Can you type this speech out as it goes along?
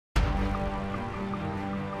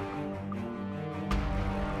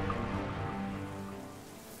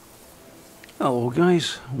Hello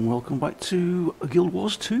guys, and welcome back to Guild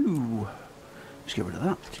Wars 2. Let's get rid of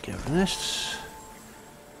that, let's get rid of this.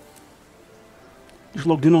 Just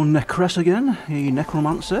logged in on Necromancer again, a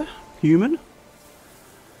Necromancer, human.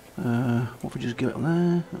 What if we just get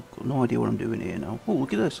there? I've got no idea what I'm doing here now. Oh,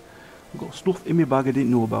 look at this. I've got stuff in my bag I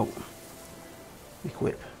didn't know about.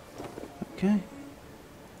 Equip. Okay.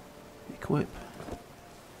 Equip.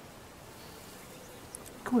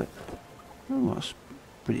 Equip. Oh, that's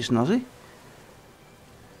pretty snazzy.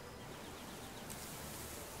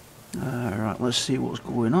 Right, let's see what's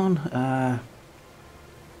going on.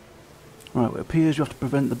 Right, it appears you have to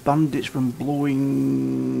prevent the bandits from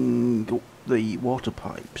blowing up the water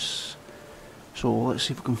pipes. So let's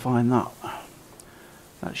see if we can find that.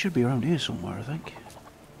 That should be around here somewhere, I think.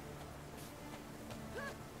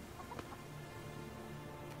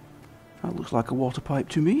 That looks like a water pipe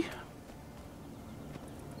to me.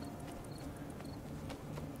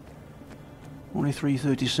 Only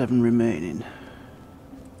 337 remaining.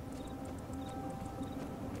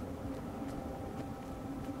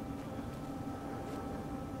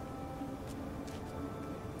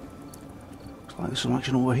 Like there's some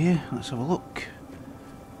action over here. Let's have a look.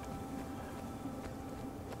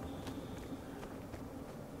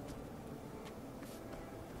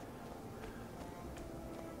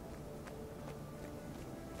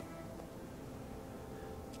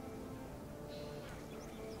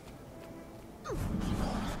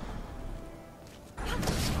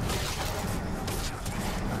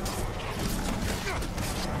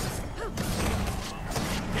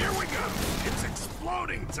 Here we go. It's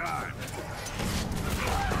exploding time.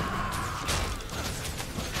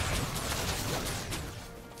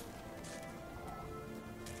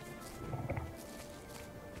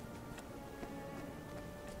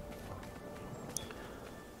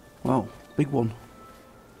 Wow, big one.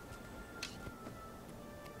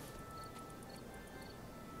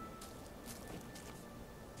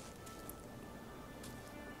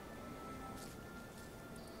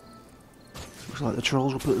 Looks like the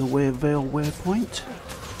trolls will put the Vale waypoint.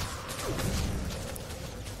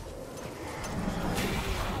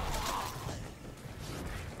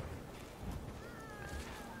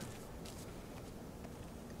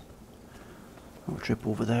 I'll trip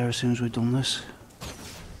over there as soon as we've done this.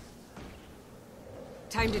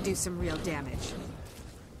 Time to do some real damage.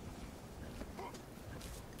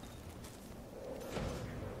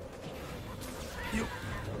 You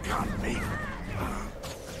got me.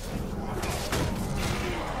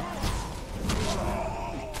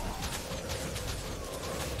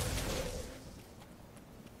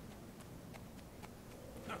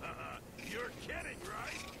 You're kidding,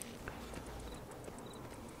 right?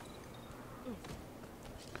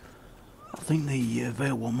 I think the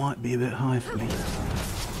Vale one might be a bit high for me.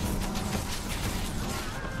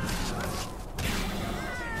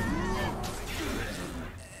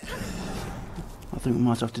 I think we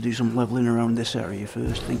might have to do some levelling around this area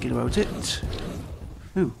first, thinking about it.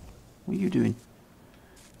 Oh, what are you doing?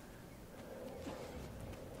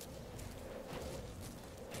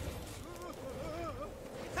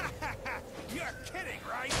 You're kidding,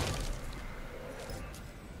 right?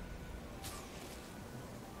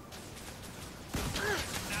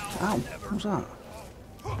 Ow, what was that?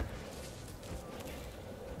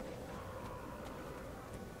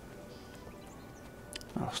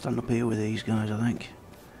 I'll stand up here with these guys, I think.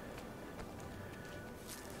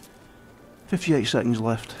 58 seconds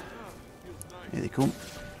left. Here they come.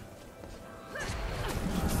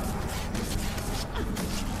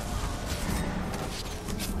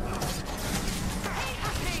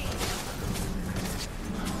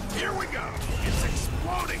 Here we go. It's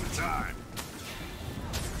exploding time.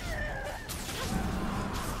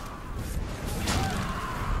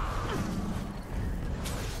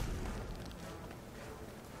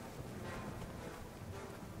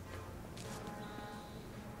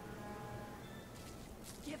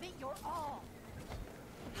 Give it your all.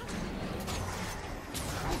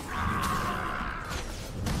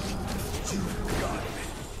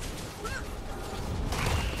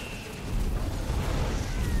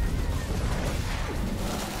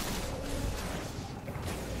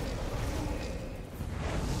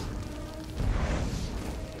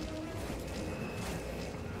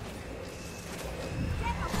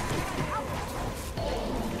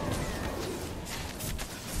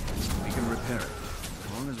 We can repair it,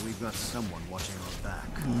 as long as we've got someone watching our back.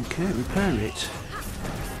 Okay, repair it.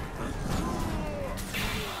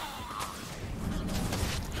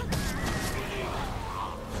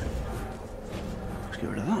 Let's get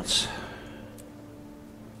rid of that.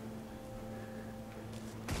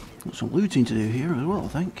 Got some looting to do here as well, I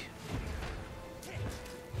think.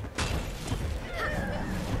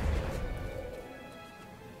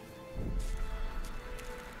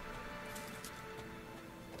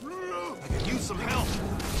 use some help.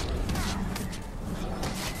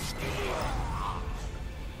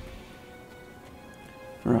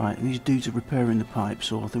 Right, these dudes are repairing the pipe,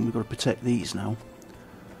 so I think we've got to protect these now.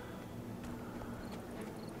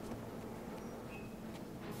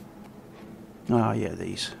 Ah, yeah,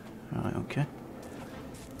 these. Right, okay.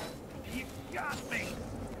 You got me.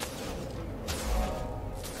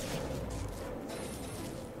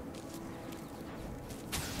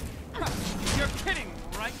 You're kidding,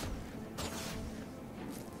 right?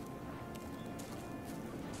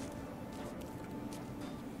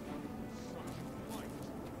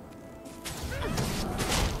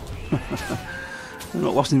 They're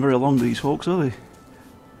not lasting very long, these folks, are they?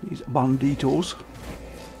 These banditos.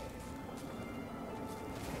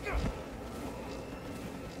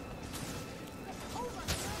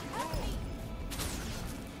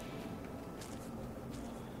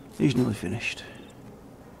 He's nearly finished.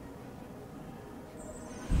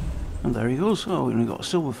 And there he goes. Oh, we only got a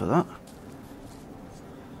silver for that.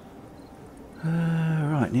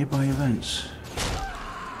 Right, nearby events.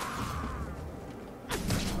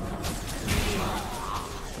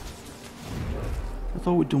 I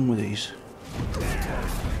thought we'd done with these.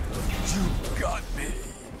 You got me.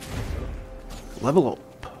 Level up.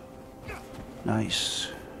 Nice.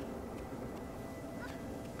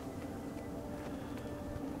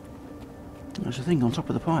 There's a thing on top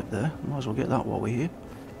of the pipe there. Might as well get that while we're here.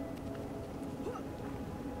 That's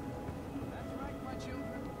right, my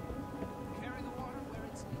children. Carry the water where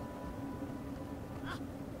it's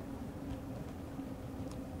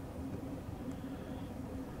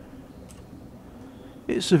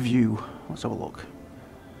needed. It's a view. Let's have a look.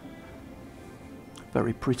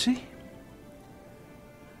 Very pretty.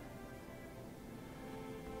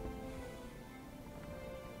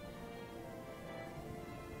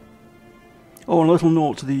 Oh, and a little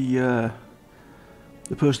note to the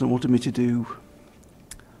person that wanted me to do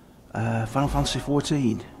Final Fantasy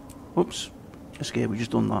 14. Oops, escape. We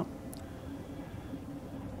just done that.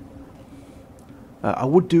 I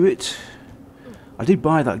would do it. I did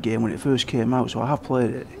buy that game when it first came out, so I have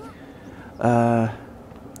played it.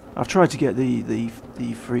 I've tried to get the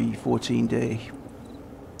free 14-day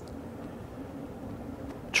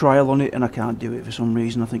trial on it, and I can't do it for some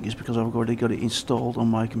reason. I think it's because I've already got it installed on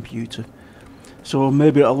my computer. So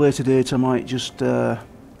maybe at a later date I might just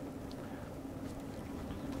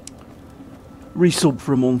resub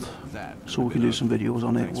for a month, so we can do some videos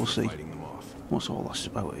on it. We'll see. What's all this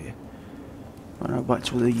about here? Right, now back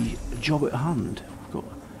to the job at hand. We've got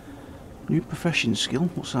new profession skill.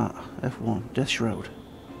 What's that? F1. Death Shroud.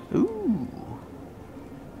 Ooh.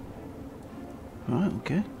 Right,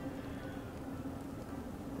 okay.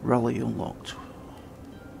 Rally unlocked.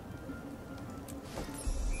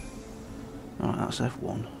 Right, that's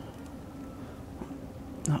F1.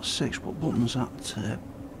 That's 6. What button's that?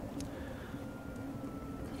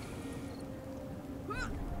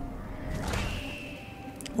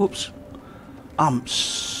 Whoops. I'm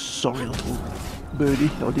sorry, little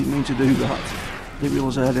birdie. I didn't mean to do that. Didn't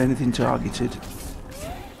realise I had anything targeted.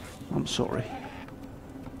 I'm sorry.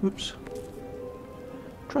 Whoops.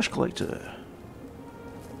 Trash collector.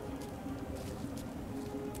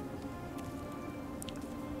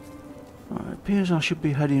 Right, it appears I should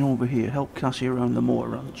be heading over here. Help Cassie around the motor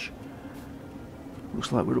ranch.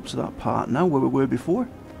 Looks like we're up to that part now where we were before.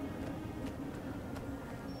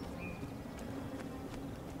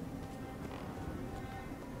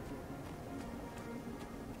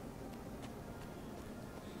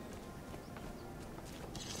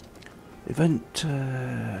 Event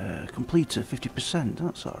complete at 50%,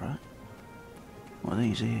 that's alright. What are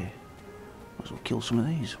these here? Might as well kill some of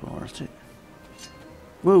these while at it.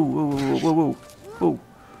 Whoa, whoa, whoa, whoa, whoa, whoa.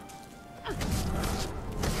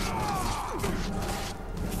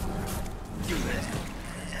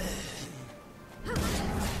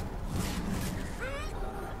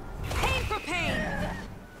 Pain for pain!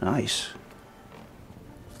 Nice.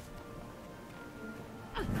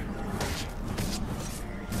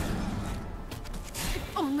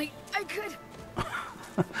 Only I could.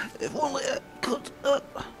 If only I could. I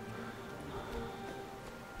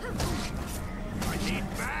need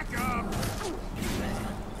backup.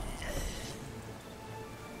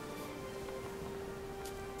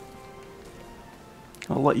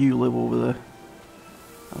 I'll let you live over there.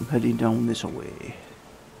 I'm heading down this way.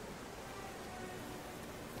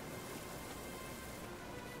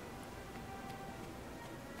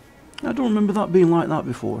 I don't remember that being like that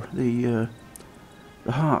before.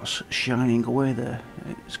 The heart's shining away there.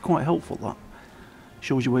 It's quite helpful, that.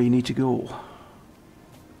 Shows you where you need to go.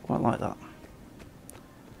 Quite like that.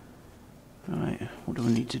 Right, what do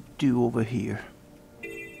we need to do over here?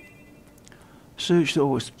 Search the,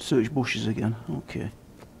 oh, it's search bushes again. Okay.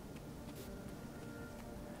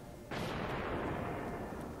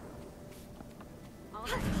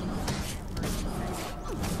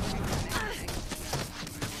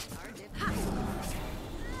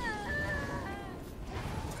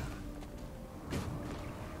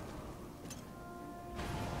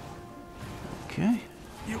 Okay.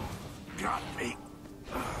 You got me.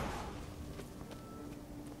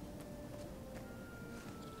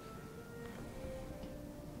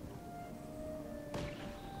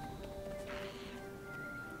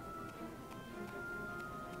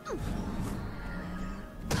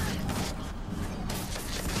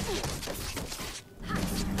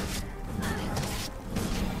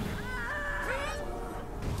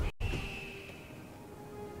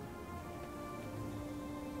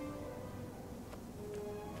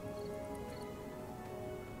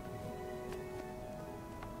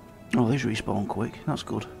 Oh, these respawn quick. That's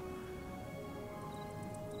good.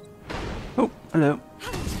 Oh, hello.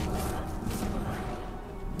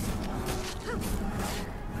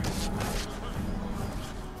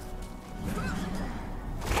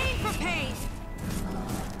 Pain for pain.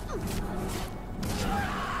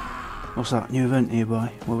 What's that? New event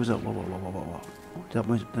nearby. Where was that? What?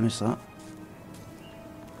 Did I miss that?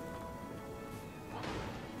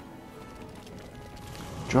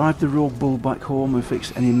 Drive the rogue bull back home and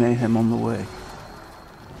fix any mayhem on the way.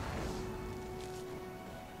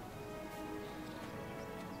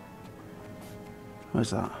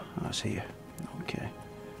 Where's that? That's here. Okay.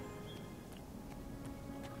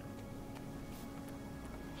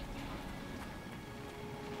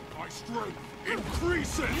 My strength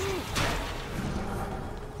increases.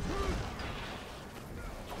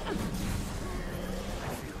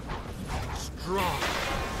 Strong.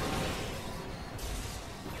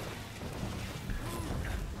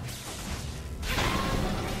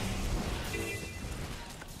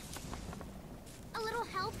 A little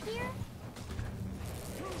help here?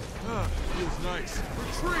 Feels nice.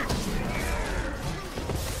 Retreat.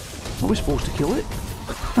 Are we supposed to kill it?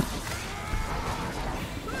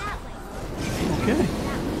 Okay.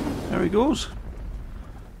 There he goes.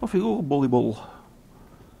 Off you go, bully bull.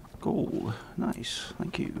 Gold. Nice.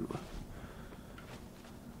 Thank you.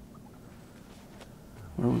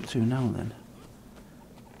 Where are we up to now then?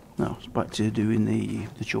 No, it's back to doing the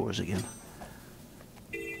chores again.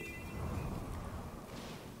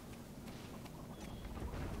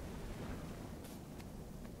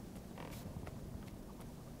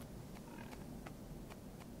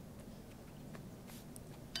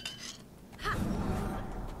 I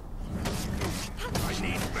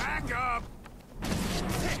need backup.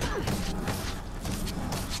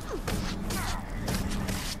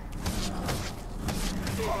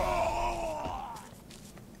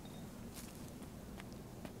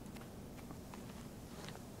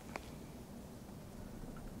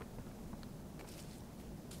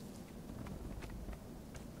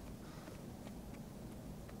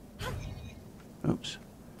 Oops.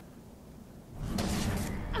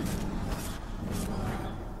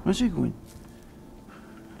 Where's he going?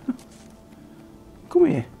 Come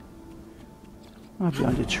here. I'm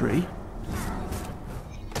behind a tree.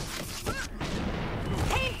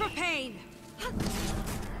 Pain for pain.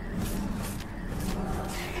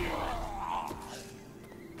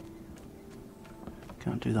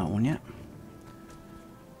 Can't do that one yet.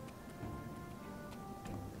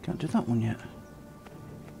 Can't do that one yet.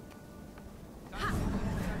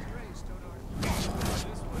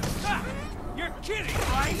 You're kidding,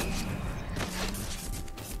 right?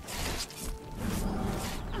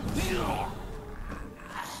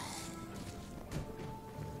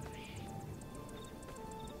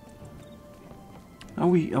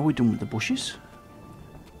 Are we done with the bushes?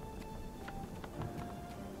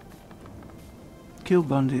 Kill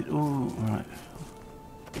bandit. Oh, right.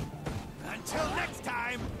 Until next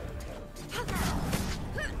time.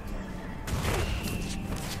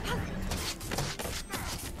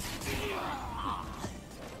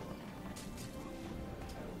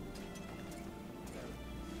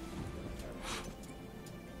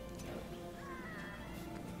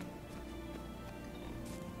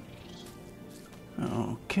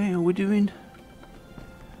 Okay, are we doing?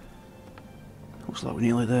 Looks like we're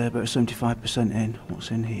nearly there, about 75% in. What's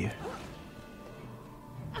in here?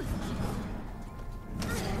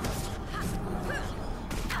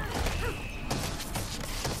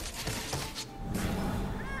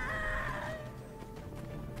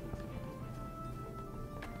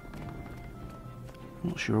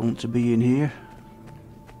 Not sure I want to be in here.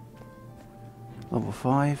 Level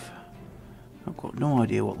 5. I've got no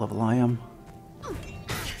idea what level I am.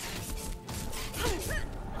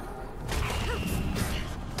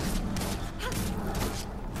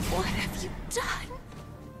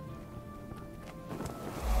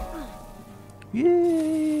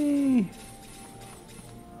 Yay!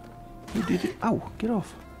 We did it. Ow, get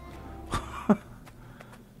off.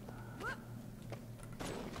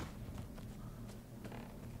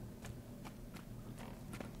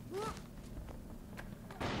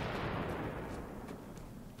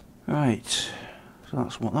 Right, so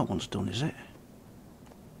that's what that one's done, is it?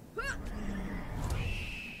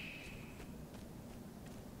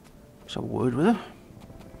 Let's have a word with her.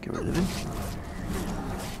 Get rid of him.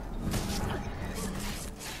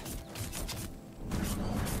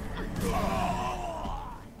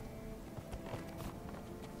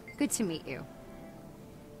 Good to meet you.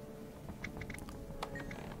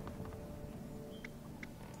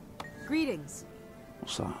 Greetings.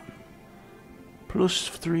 What's that? Plus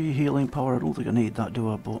 3 healing power. I don't think I need that,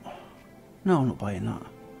 do I? But no, I'm not buying that.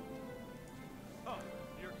 Oh,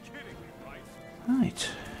 you're kidding me, right? Right.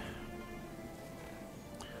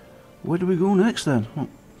 Where do we go next then? Oh,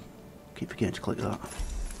 keep forgetting to click that.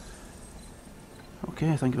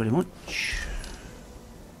 Okay, thank you very much.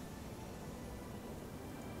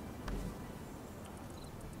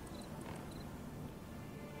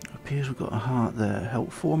 Appears we've got a heart there.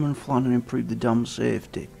 Help Foreman Flannan improve the dam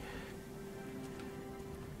safety.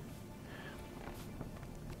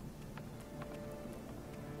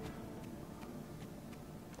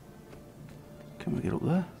 Can we get up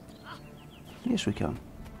there? Yes, we can.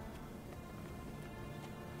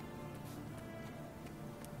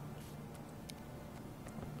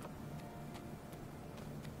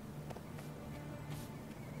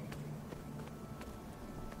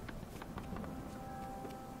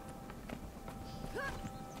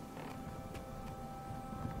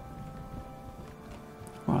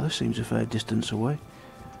 Wow, this seems a fair distance away.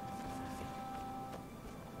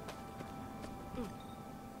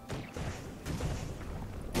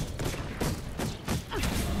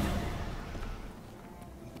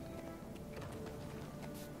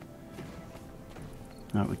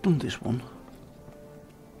 Now we've done this one.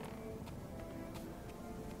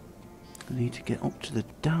 I need to get up to the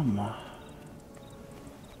dam.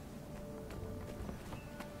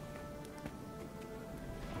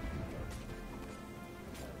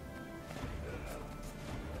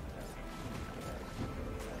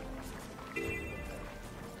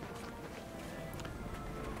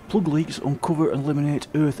 Plug leaks, uncover and eliminate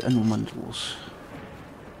earth elementals.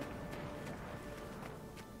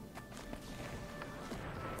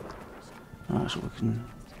 Alright, so we can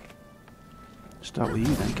start with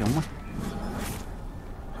you then, can we?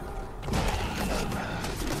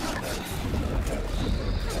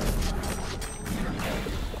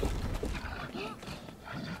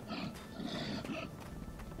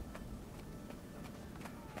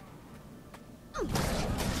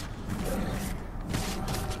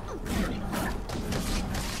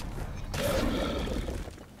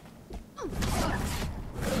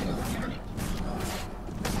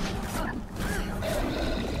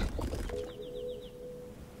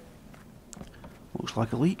 Looks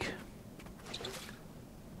like a leak.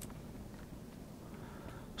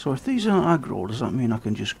 So if these aren't aggro, does that mean I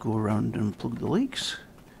can just go around and plug the leaks?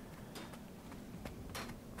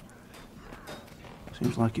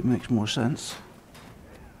 Seems like it makes more sense.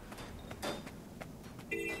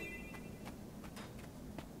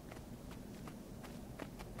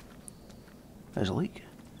 There's a leak.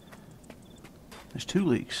 There's 2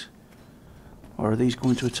 leaks. Or are these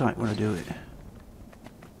going to attack when I do it?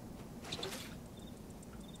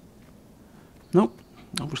 Nope,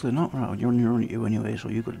 obviously not. Right, you're on your own at you anyway, so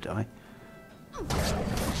you're going to die.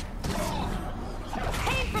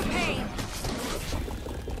 Pain for pain.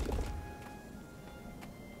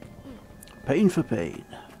 Pain for pain.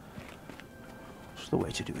 That's the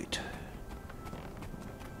way to do it.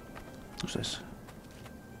 What's this?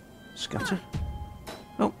 Scatter?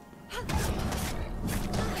 Oh.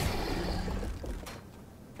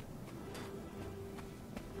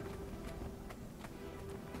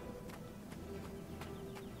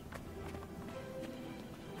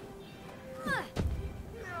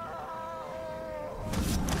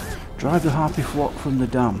 Drive the harpy flock from the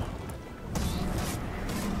dam.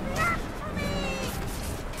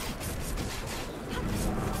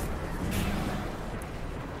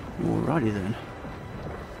 Alrighty then.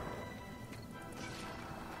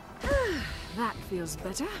 That feels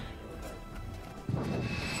better.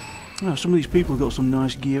 Oh, some of these people have got some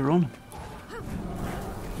nice gear on.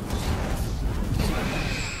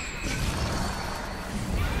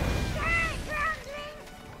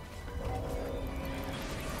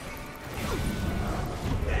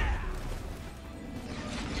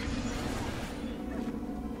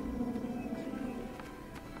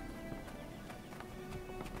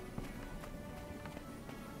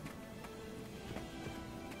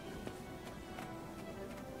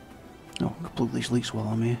 I can plug these leaks while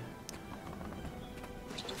I'm here.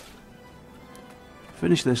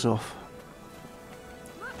 Finish this off.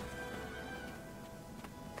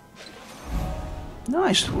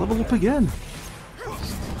 Nice, level up again.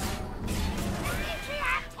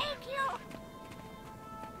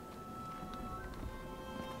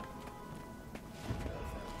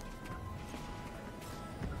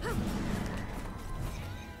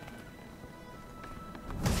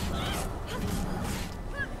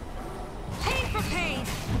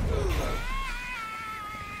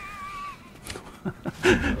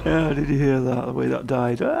 Yeah, did you hear that? The way that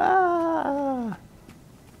died. Ah!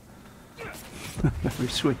 Very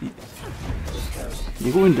sweet.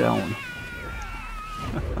 You're going down.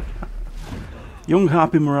 Young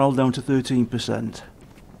Harpy morale down to 13%.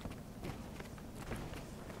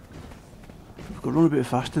 If I could run a bit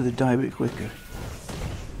faster, they'd die a bit quicker.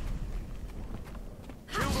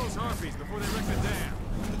 Kill those harpies before they wreck the dam.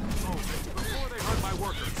 Oh, before they hurt my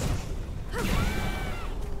workers.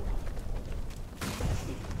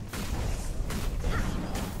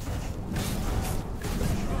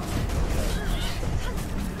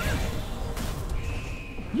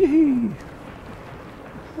 Yee!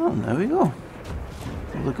 Oh, there we go.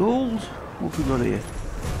 All the gold. What have we got here?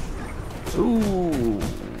 Ooh,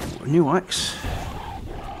 a new axe.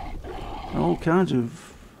 All kinds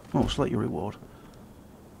of. Oh, select your reward.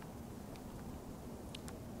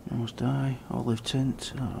 Almost die. Olive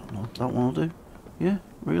tint. I don't know. That one will do. Yeah,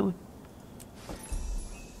 really?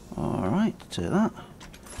 Alright, take that.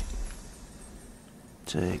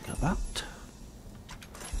 Take that.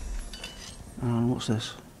 And what's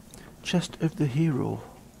this? Chest of the Hero.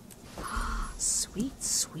 Sweet,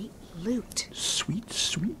 sweet loot. Sweet,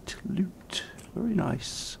 sweet loot. Very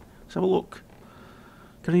nice. Let's have a look.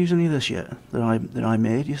 Can I use any of this yet? That I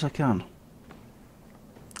made? Yes, I can.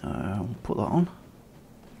 I'll put that on.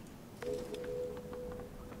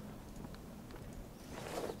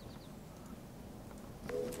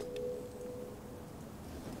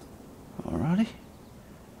 Alrighty.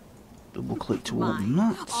 Double click to open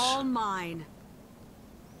that. All mine.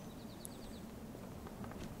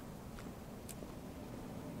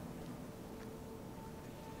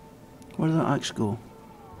 Where did that axe go?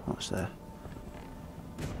 That's there.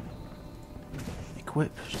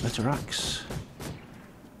 Equip, better axe.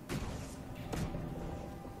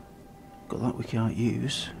 Got that we can't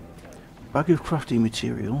use. Bag of crafting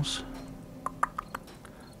materials.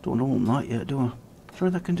 Don't own that yet, do I? Is there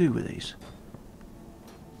anything I can do with these?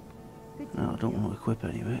 No, I don't want to equip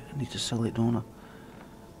any of it. I need to sell it, don't I?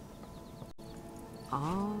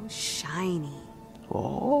 Oh, shiny.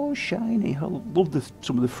 Oh, shiny. I love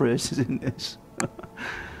some of the phrases in this.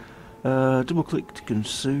 Double click to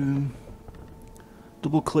consume.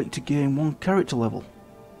 Double click to gain 1 character level.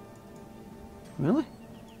 Really?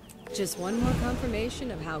 Just one more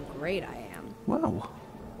confirmation of how great I am. Wow.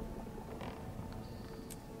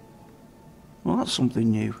 Well, that's something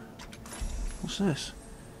new. What's this?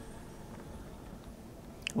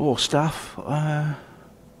 Oh, staff.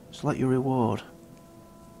 Select your reward.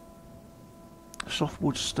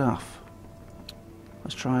 Softwood staff.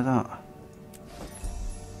 Let's try that.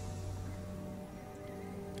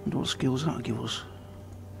 And what skills that'll give us?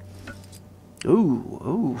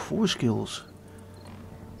 Ooh, 4 skills.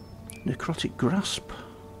 Necrotic grasp.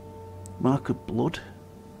 Mark of blood.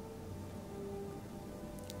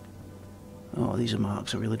 Oh, these are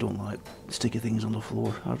marks I really don't like. Sticky things on the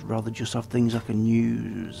floor. I'd rather just have things I can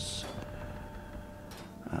use.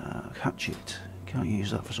 Hatchet. Can't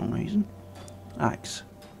use that for some reason. Axe.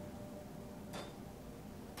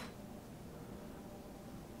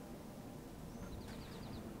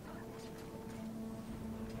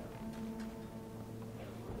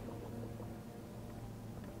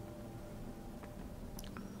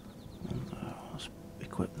 Let's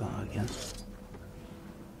equip that again.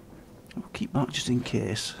 I'll keep that just in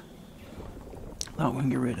case. That we can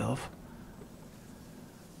get rid of.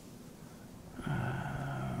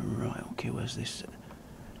 Right, okay, where's this?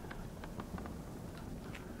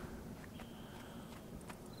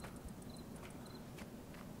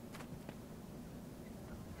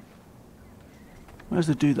 Where's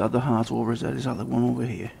the dude that had the heart over his head? Is that the one over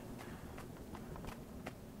here?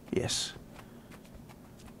 Yes.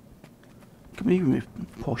 Come even with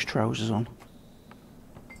posh trousers on.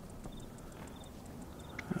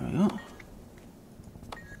 There we go.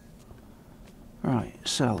 Right,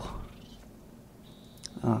 sell.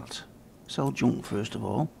 That. Sell junk first of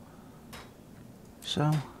all.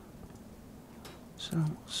 Sell.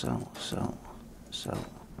 Sell, sell, sell, sell,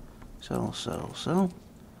 sell, sell, sell.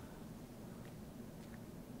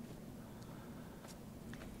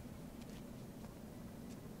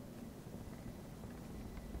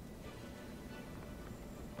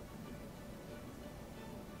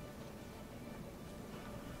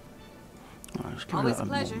 let's give Always that a a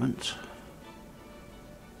pleasure. moment.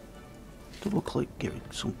 Double click, give it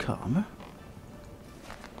some karma.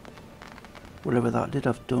 Whatever that did,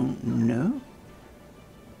 I don't know.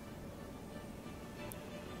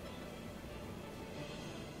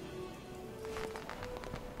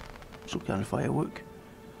 Some kind of firework.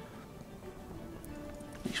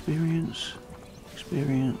 Experience.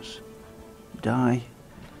 Experience. Die.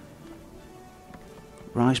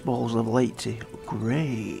 Rice balls level 80.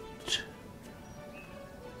 Great.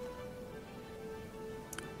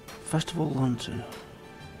 Festival lantern.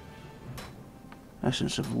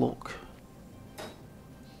 Essence of luck.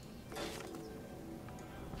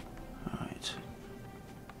 Right.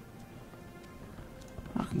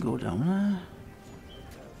 I can go down there.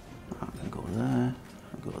 I can go there.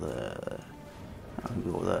 I can go there. I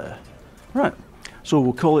can go there. Right. So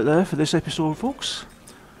we'll call it there for this episode, folks.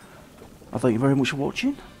 I thank you very much for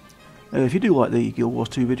watching. If you do like the Guild Wars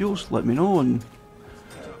 2 videos, let me know, and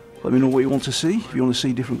let me know what you want to see. If you want to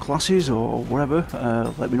see different classes or whatever,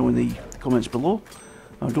 let me know in the comments below.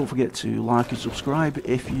 And don't forget to like and subscribe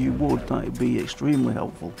if you would, that would be extremely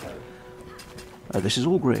helpful. This is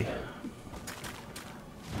Olgrey,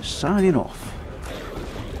 signing off.